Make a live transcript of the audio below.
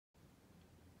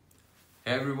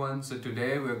Hey everyone, so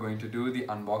today we're going to do the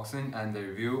unboxing and the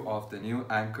review of the new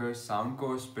Anker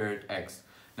Soundcore Spirit X.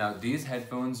 Now these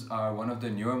headphones are one of the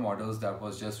newer models that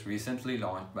was just recently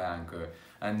launched by Anker,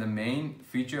 and the main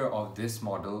feature of this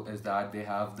model is that they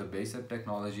have the bass up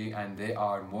technology and they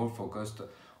are more focused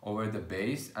over the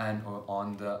bass and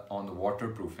on the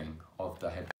waterproofing of the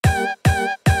headphones.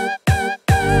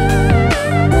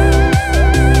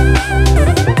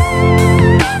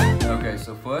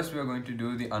 So first we are going to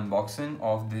do the unboxing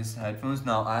of these headphones.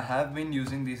 Now I have been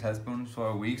using these headphones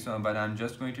for weeks, but I'm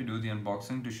just going to do the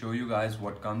unboxing to show you guys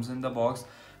what comes in the box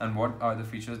and what are the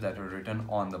features that are written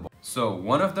on the box. So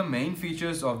one of the main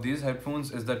features of these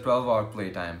headphones is the 12-hour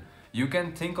playtime. You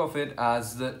can think of it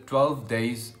as the 12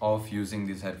 days of using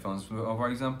these headphones. For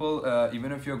example,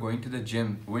 even if you're going to the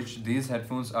gym, which these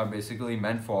headphones are basically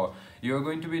meant for, you're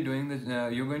going to be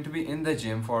in the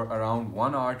gym for around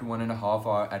 1 hour to 1.5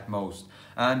 hours at most.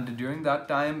 And during that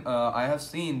time, I have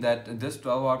seen that this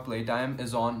 12-hour playtime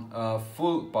is on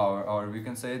full power, or we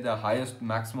can say the highest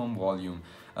maximum volume.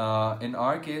 In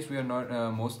our case, we are not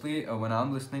mostly when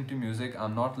I'm listening to music,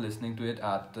 I'm not listening to it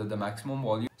at the maximum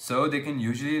volume, so they can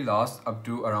usually last up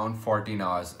to around 14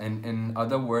 hours, and in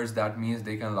other words that means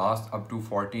they can last up to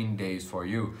 14 days for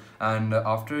you. And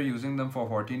after using them for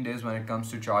 14 days, when it comes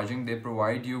to charging, they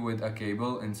provide you with a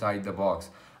cable inside the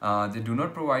box. They do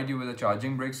not provide you with a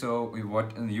charging brick, so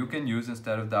what you can use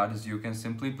instead of that is you can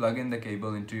simply plug in the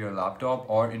cable into your laptop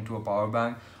or into a power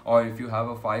bank, or if you have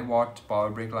a 5-watt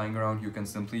power brick lying around, you can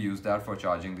simply use that for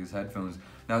charging these headphones.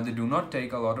 Now they do not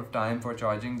take a lot of time for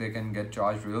charging. They can get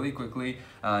charged really quickly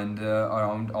and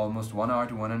around almost 1 hour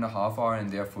to 1.5 hours, and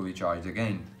they are fully charged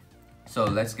again. So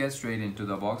let's get straight into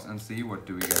the box and see what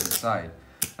do we get inside.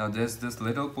 Now there's this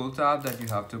little pull tab that you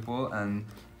have to pull, and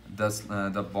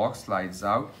the box slides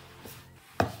out.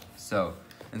 So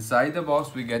inside the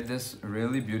box we get this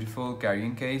really beautiful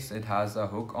carrying case. It has a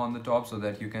hook on the top so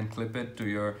that you can clip it to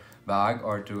your bag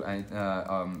or to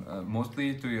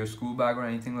mostly to your school bag or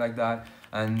anything like that.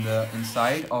 And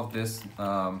inside of this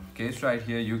case right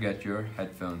here, you get your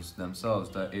headphones themselves,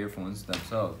 the earphones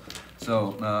themselves.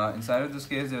 So inside of this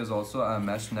case, there's also a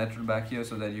mesh net back here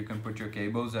so that you can put your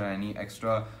cables or any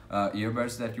extra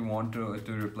earbuds that you want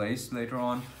to replace later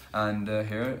on. And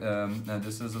here,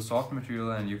 this is a soft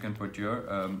material, and you can put your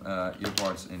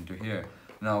earbuds into here.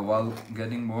 Now, while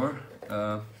getting more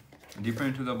deeper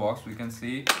into the box, we can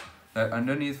see that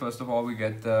underneath, first of all, we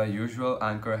get the usual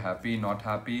Anker happy, not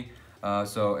happy.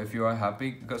 So if you are a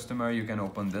happy customer, you can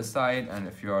open this side, and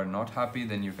if you are not happy,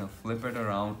 then you can flip it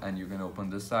around and you can open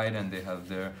this side, and they have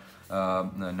their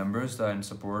numbers and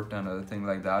support and other thing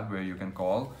like that where you can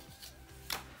call.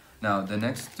 Now the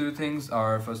next two things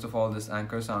are, first of all, this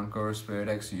Anker Soundcore Spirit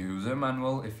X user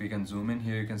manual. If we can zoom in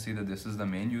here, you can see that this is the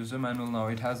main user manual. Now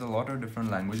it has a lot of different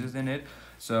languages in it,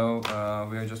 so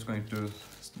we are just going to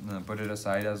put it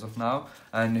aside as of now.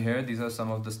 And here, these are some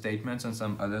of the statements and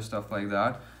some other stuff like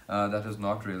that. That is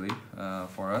not really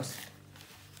for us.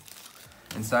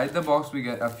 Inside the box we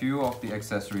get a few of the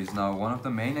accessories. Now one of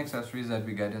the main accessories that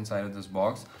we get inside of this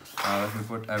box, let me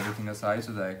put everything aside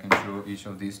so that I can show each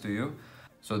of these to you.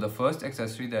 So the first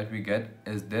accessory that we get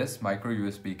is this micro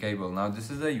USB cable. Now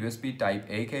this is a USB type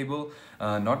A cable,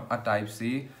 not a type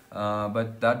C,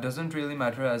 but that doesn't really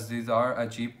matter, as these are a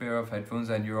cheap pair of headphones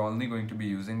and you're only going to be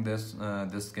using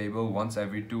this cable once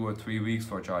every 2 or 3 weeks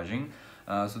for charging,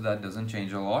 so that doesn't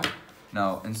change a lot.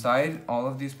 Now inside all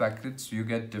of these packets you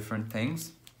get different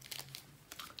things.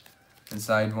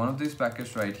 Inside one of these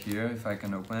packets right here, if I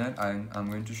can open it,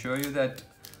 I'm going to show you that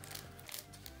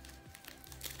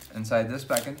inside this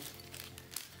packet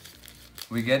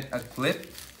we get a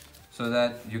clip so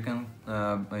that you can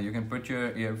put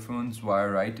your earphones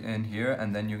wire right in here,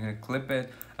 and then you can clip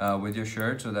it with your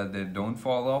shirt so that they don't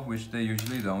fall off, which they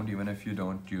usually don't, even if you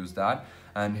don't use that.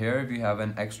 And here we have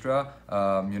an extra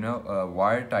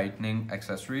wire tightening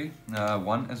accessory.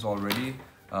 One is already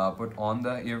put on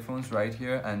the earphones right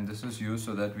here, and this is used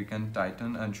so that we can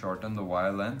tighten and shorten the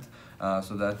wire length,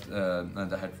 so that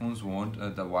the headphones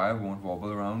the wire won't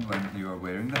wobble around when you are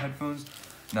wearing the headphones.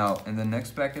 Now in the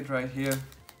next packet right here,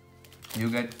 you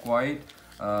get quite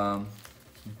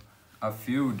a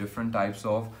few different types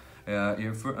of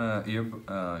you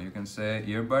can say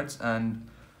earbuds. And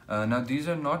now these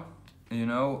are not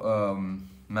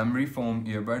memory foam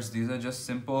earbuds. These are just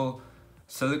simple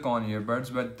silicone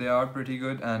earbuds, but they are pretty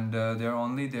good, and they're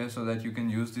only there so that you can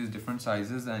use these different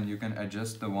sizes and you can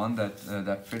adjust the one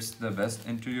that fits the best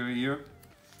into your ear.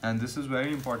 And this is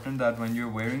very important, that when you're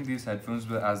wearing these headphones,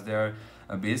 as they're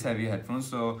bass heavy headphones.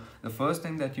 So the first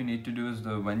thing that you need to do is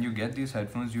when you get these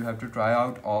headphones, you have to try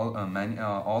out all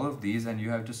of these, and you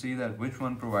have to see that which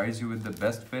one provides you with the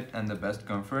best fit and the best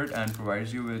comfort, and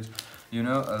provides you with, you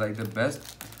know, like the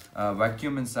best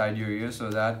vacuum inside your ear, so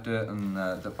that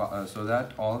so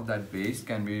that all of that bass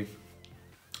can be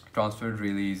transferred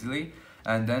really easily.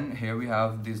 And then here we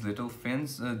have these little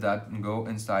fins that go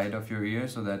inside of your ear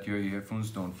so that your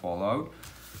earphones don't fall out.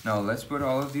 Now let's put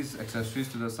all of these accessories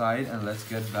to the side, and let's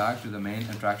get back to the main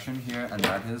attraction here, and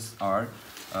that is our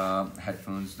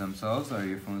headphones themselves, our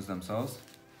earphones themselves.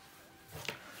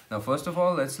 Now first of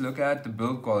all, let's look at the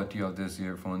build quality of these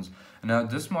earphones. Now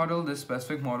this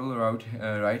specific model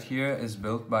right here is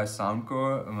built by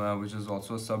Soundcore, which is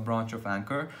also a sub branch of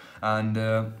Anker. And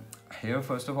here,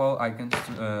 first of all, I can,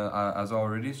 as I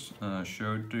already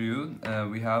showed to you,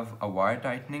 we have a wire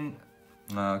tightening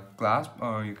clasp,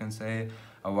 or you can say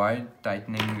a wire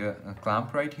tightening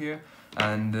clamp right here.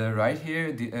 And right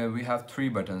here we have 3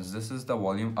 buttons. This is the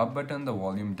volume up button, the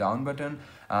volume down button,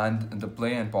 and the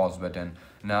play and pause button.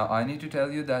 Now I need to tell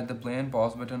you that the play and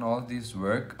pause button, all of these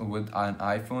work with an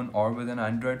iPhone or with an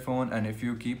Android phone, and if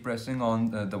you keep pressing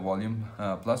on the volume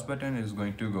plus button, it is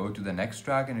going to go to the next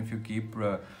track, and if you keep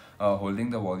holding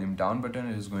the volume down button,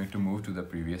 it is going to move to the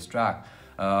previous track.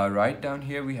 Right down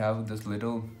here we have this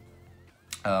little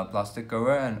plastic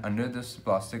cover, and under this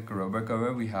plastic rubber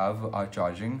cover we have our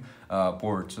charging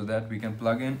port, so that we can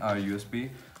plug in our USB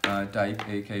type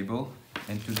A cable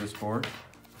into this port,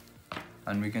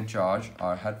 and we can charge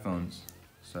our headphones.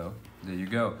 So there you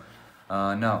go.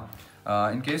 Now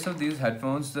in case of these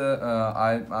headphones,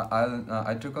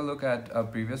 I took a look at a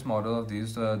previous model of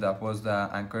these, that was the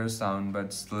Anker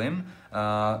Soundcore Slim.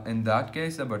 In that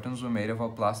case, the buttons were made of a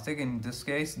plastic. In this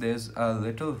case, there's a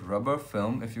little rubber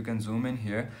film. If you can zoom in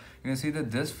here, you can see that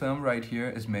this film right here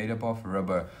is made up of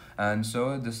rubber, and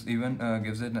so this even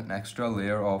gives it an extra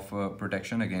layer of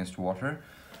protection against water.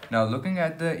 Now looking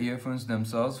at the earphones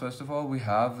themselves, first of all we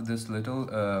have this little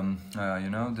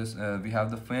we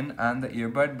have the fin and the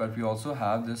earbud, but we also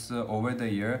have this over the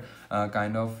ear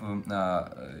kind of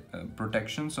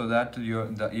protection, so that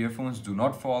the earphones do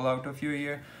not fall out of your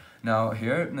ear. Now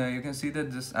here you can see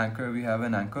that this Anker, we have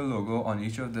an Anker logo on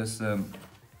each of this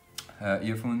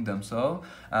earphone themselves,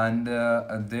 and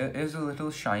there is a little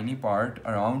shiny part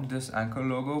around this Anker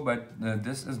logo, but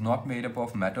this is not made up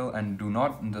of metal and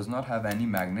does not have any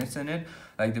magnets in it,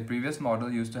 like the previous model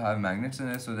used to have magnets in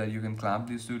it, so that you can clamp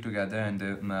these two together and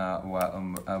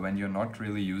when you're not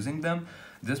really using them.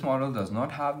 This model does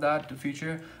not have that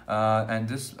feature, and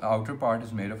this outer part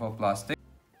is made of a plastic.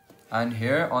 And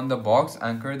here on the box,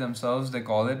 Anker themselves, they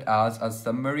call it as a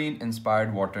submarine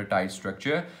inspired watertight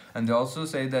structure, and they also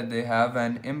say that they have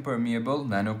an impermeable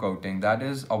nano coating, that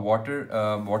is a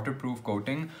waterproof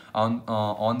coating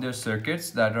on their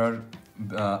circuits that are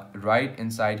right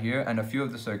inside here, and a few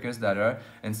of the circuits that are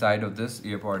inside of this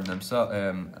earpod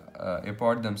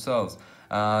themselves.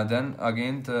 Then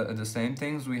again, the same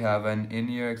things, we have an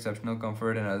in-ear exceptional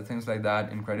comfort and other things like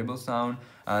that, incredible sound,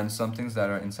 and some things that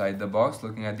are inside the box.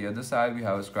 Looking at the other side, we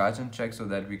have a scratch and check, so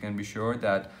that we can be sure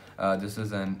that this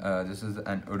is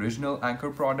an original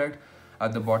Anker product.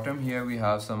 At the bottom here we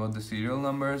have some of the serial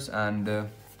numbers, and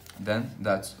then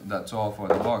that's all for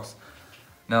the box.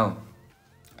 Now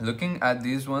looking at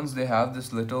these ones, they have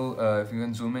this little if you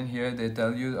can zoom in here, they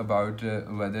tell you about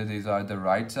whether these are the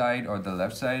right side or the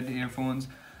left side earphones.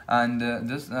 And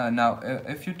now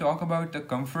if you talk about the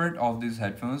comfort of these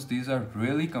headphones, these are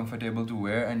really comfortable to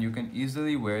wear, and you can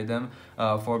easily wear them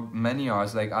for many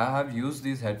hours. Like I have used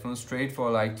these headphones straight for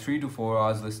like 3 to 4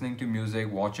 hours, listening to music,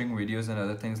 watching videos and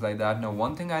other things like that. Now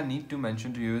one thing I need to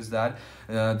mention to you is that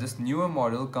this newer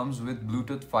model comes with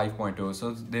Bluetooth 5.0,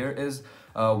 so there is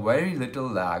very little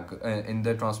lag in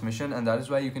the transmission, and that is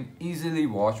why you can easily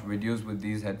watch videos with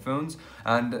these headphones.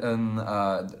 And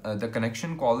the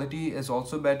connection quality is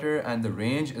also better, and the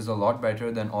range is a lot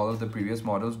better than all of the previous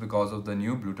models because of the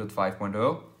new Bluetooth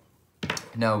 5.0.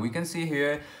 Now we can see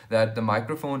here that the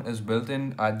microphone is built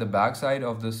in at the back side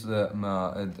of this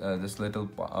this little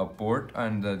port,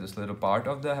 and this little part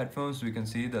of the headphones. We can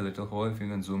see the little hole. If you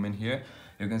can zoom in here,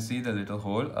 you can see the little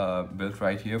hole built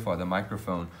right here for the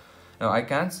microphone. Now I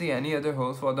can't see any other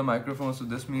holes for the microphone, so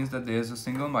this means that there's a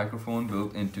single microphone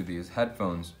built into these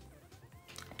headphones.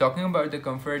 Talking about the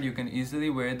comfort, you can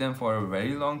easily wear them for a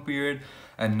very long period.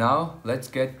 And now let's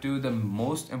get to the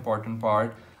most important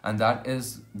part, and that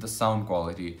is the sound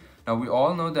quality. Now we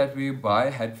all know that we buy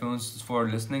headphones for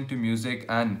listening to music,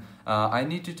 and I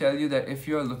need to tell you that if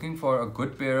you're looking for a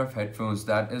good pair of headphones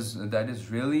that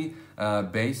is really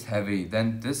bass heavy,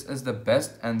 then this is the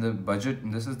best, and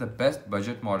this is the best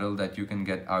budget model that you can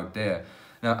get out there.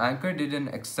 Now Anker did an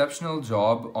exceptional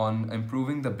job on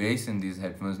improving the bass in these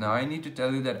headphones. Now I need to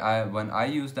tell you that when I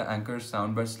used the Anker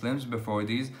Soundcore Slims before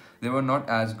these, they were not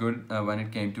as good when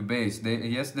it came to bass.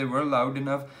 Yes, they were loud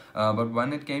enough, but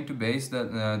when it came to bass,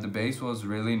 the bass was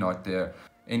really not there.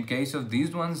 In case of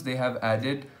these ones, they have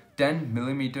added 10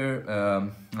 millimeter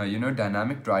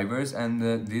dynamic drivers,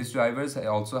 and these drivers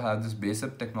also have this bass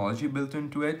up technology built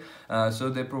into it, so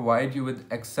they provide you with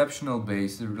exceptional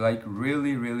bass, like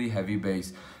really heavy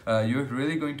bass. You're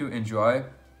really going to enjoy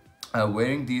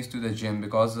wearing these to the gym,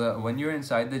 because when you're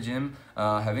inside the gym,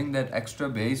 having that extra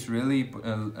bass really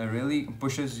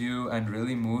pushes you and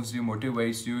really moves you,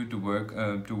 motivates you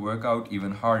to work out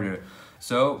even harder.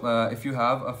 So if you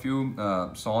have a few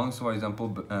songs, for example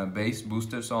bass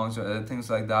booster songs or other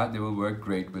things like that, they will work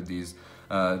great with these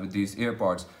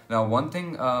earpods. Now one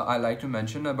thing I like to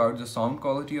mention about the sound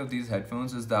quality of these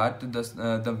headphones is that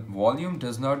the volume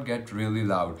does not get really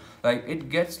loud. Like, it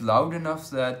gets loud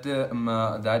enough that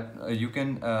you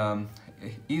can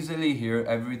easily hear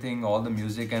everything, all the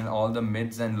music and all the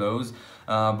mids and lows,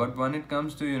 but when it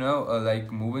comes to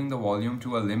like moving the volume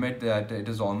to a limit that it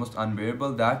is almost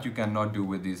unbearable, that you cannot do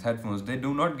with these headphones. They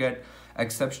do not get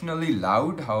exceptionally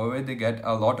loud, however they get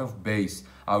a lot of bass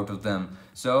out of them.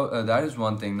 So that is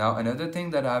one thing. Now another thing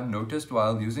that I have noticed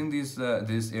while using these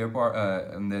earphones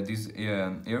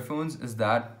is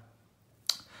that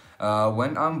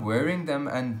when I'm wearing them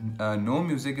and no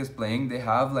music is playing, they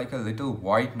have like a little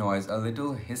white noise, a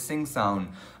little hissing sound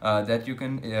that you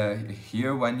can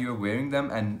hear when you're wearing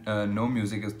them and no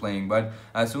music is playing. But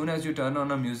as soon as you turn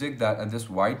on a music, that this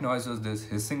white noise or this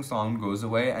hissing sound goes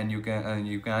away, and you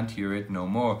can't hear it no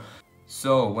more.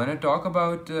 So when I talk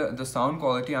about the sound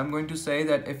quality, I'm going to say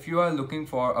that if you are looking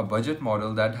for a budget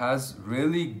model that has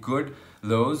really good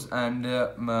lows and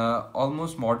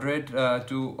almost moderate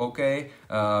to okay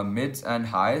mids and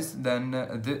highs, then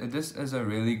this is a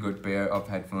really good pair of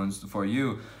headphones for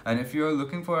you. And if you're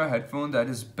looking for a headphone that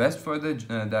is best for the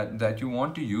that you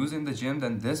want to use in the gym,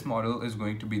 then this model is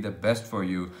going to be the best for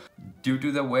you, due to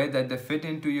the way that they fit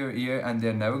into your ear and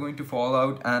they're never going to fall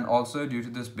out, and also due to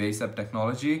this bass up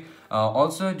technology,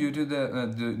 also due to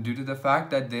the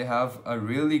fact that they have a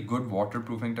really good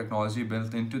waterproofing technology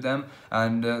built into them.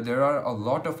 And there are a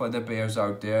lot of other pairs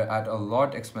out there at a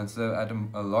lot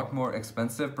more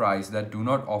expensive price that do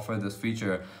not offer this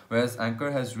feature, whereas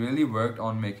Anker has really worked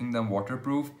on making them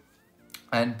waterproof.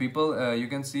 And people, you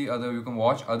can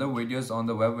watch other videos on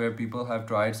the web where people have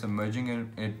tried submerging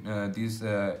these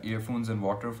earphones in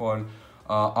water for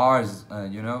hours,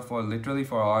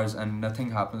 for hours, and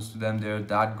nothing happens to them. They're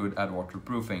that good at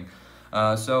waterproofing.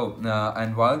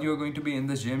 And while you're going to be in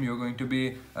the gym, you're going to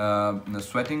be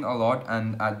sweating a lot,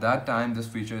 and at that time this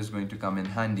feature is going to come in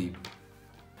handy.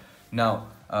 Now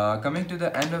coming to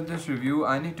the end of this review,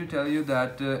 I need to tell you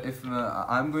that if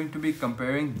I'm going to be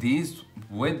comparing these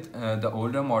with the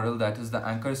older model, that is the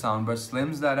Anker Soundcore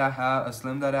Slims that I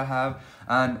have,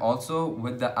 and also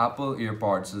with the Apple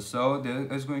EarPods. So there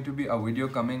is going to be a video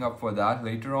coming up for that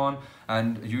later on,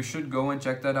 and you should go and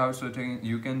check that out, so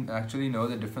you can actually know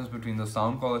the difference between the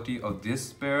sound quality of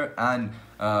this pair and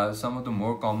some of the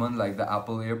more common, like the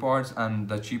Apple EarPods, and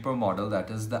the cheaper model, that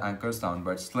is the Anker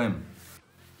Soundcore Slim.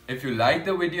 If you like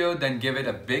the video, then give it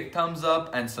a big thumbs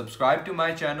up and subscribe to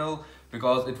my channel,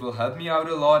 because it will help me out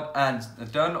a lot, and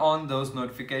turn on those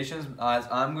notifications, as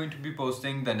I'm going to be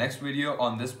posting the next video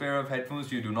on this pair of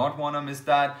headphones. You do not want to miss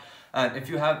that. And if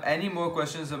you have any more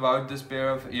questions about this pair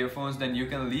of earphones, then you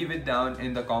can leave it down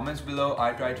in the comments below.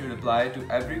 I try to reply to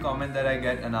every comment that I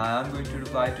get, and I am going to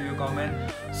reply to your comment.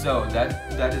 So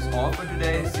that is all for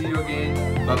today. See you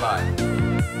again. Bye bye.